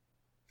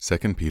2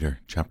 Peter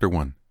chapter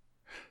 1.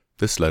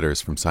 This letter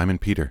is from Simon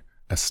Peter,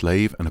 a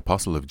slave and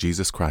apostle of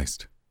Jesus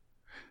Christ.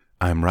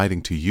 I am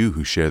writing to you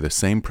who share the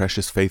same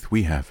precious faith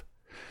we have.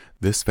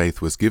 This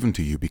faith was given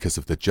to you because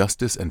of the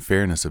justice and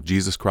fairness of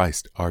Jesus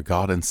Christ, our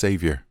God and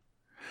Savior.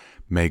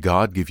 May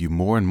God give you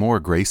more and more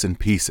grace and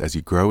peace as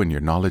you grow in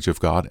your knowledge of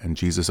God and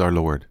Jesus our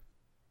Lord.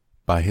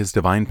 By His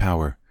divine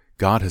power,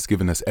 God has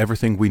given us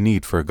everything we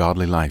need for a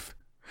godly life.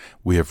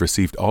 We have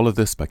received all of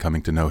this by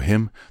coming to know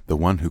Him, the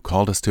one who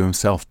called us to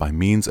Himself by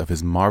means of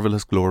His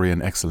marvelous glory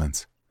and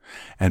excellence.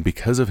 And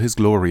because of His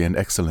glory and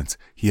excellence,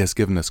 He has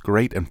given us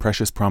great and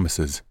precious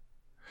promises.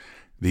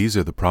 These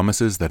are the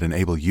promises that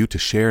enable you to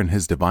share in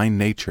His divine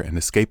nature and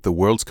escape the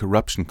world's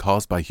corruption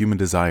caused by human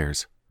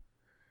desires.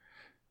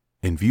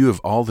 In view of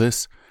all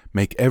this,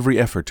 make every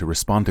effort to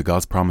respond to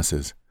God's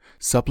promises.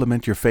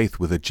 Supplement your faith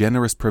with a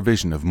generous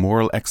provision of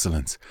moral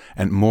excellence,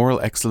 and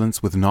moral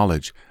excellence with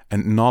knowledge,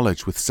 and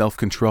knowledge with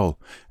self-control,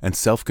 and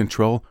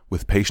self-control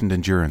with patient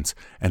endurance,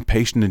 and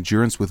patient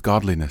endurance with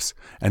godliness,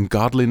 and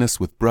godliness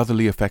with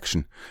brotherly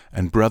affection,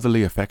 and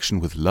brotherly affection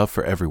with love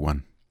for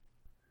everyone.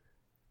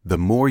 The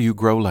more you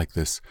grow like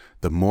this,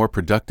 the more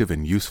productive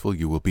and useful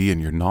you will be in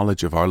your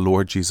knowledge of our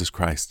Lord Jesus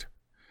Christ.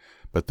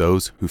 But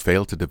those who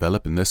fail to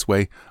develop in this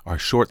way are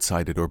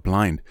short-sighted or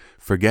blind,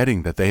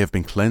 forgetting that they have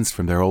been cleansed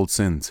from their old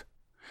sins.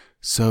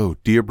 So,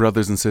 dear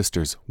brothers and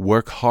sisters,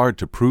 work hard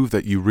to prove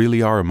that you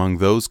really are among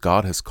those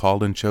God has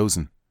called and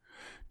chosen.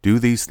 Do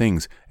these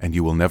things, and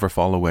you will never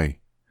fall away.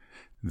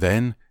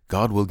 Then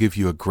God will give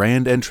you a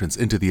grand entrance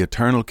into the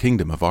eternal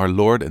kingdom of our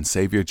Lord and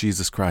Savior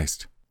Jesus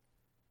Christ.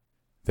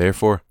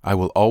 Therefore, I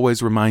will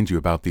always remind you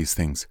about these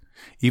things,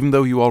 even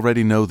though you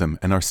already know them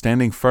and are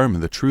standing firm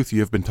in the truth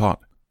you have been taught.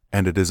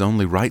 And it is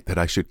only right that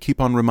I should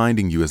keep on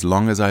reminding you as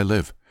long as I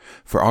live.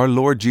 For our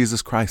Lord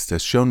Jesus Christ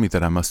has shown me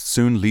that I must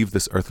soon leave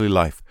this earthly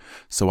life,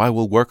 so I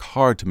will work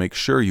hard to make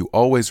sure you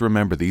always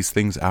remember these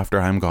things after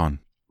I am gone.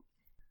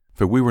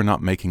 For we were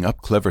not making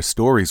up clever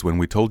stories when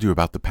we told you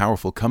about the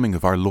powerful coming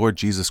of our Lord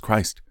Jesus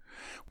Christ.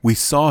 We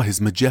saw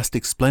His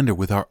majestic splendor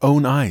with our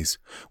own eyes,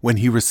 when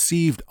He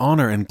received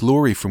honor and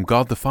glory from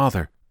God the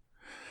Father.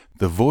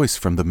 The voice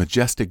from the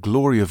majestic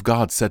glory of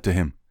God said to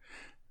Him,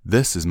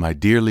 "This is my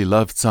dearly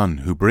loved Son,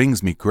 who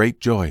brings me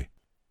great joy."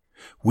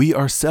 We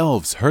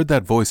ourselves heard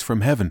that voice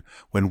from heaven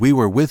when we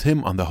were with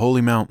Him on the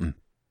holy mountain.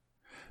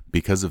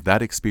 Because of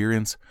that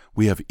experience,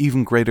 we have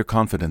even greater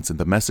confidence in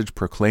the message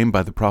proclaimed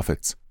by the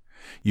prophets.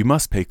 You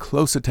must pay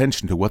close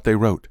attention to what they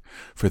wrote,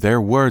 for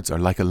their words are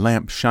like a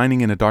lamp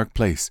shining in a dark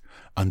place,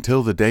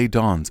 until the day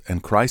dawns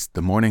and Christ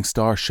the morning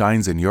star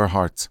shines in your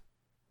hearts.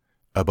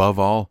 Above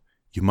all,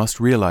 you must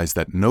realize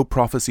that no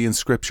prophecy in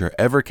Scripture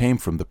ever came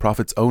from the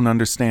prophet's own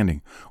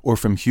understanding or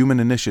from human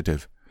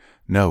initiative.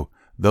 No,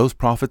 those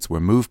prophets were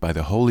moved by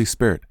the Holy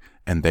Spirit,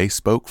 and they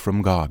spoke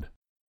from God.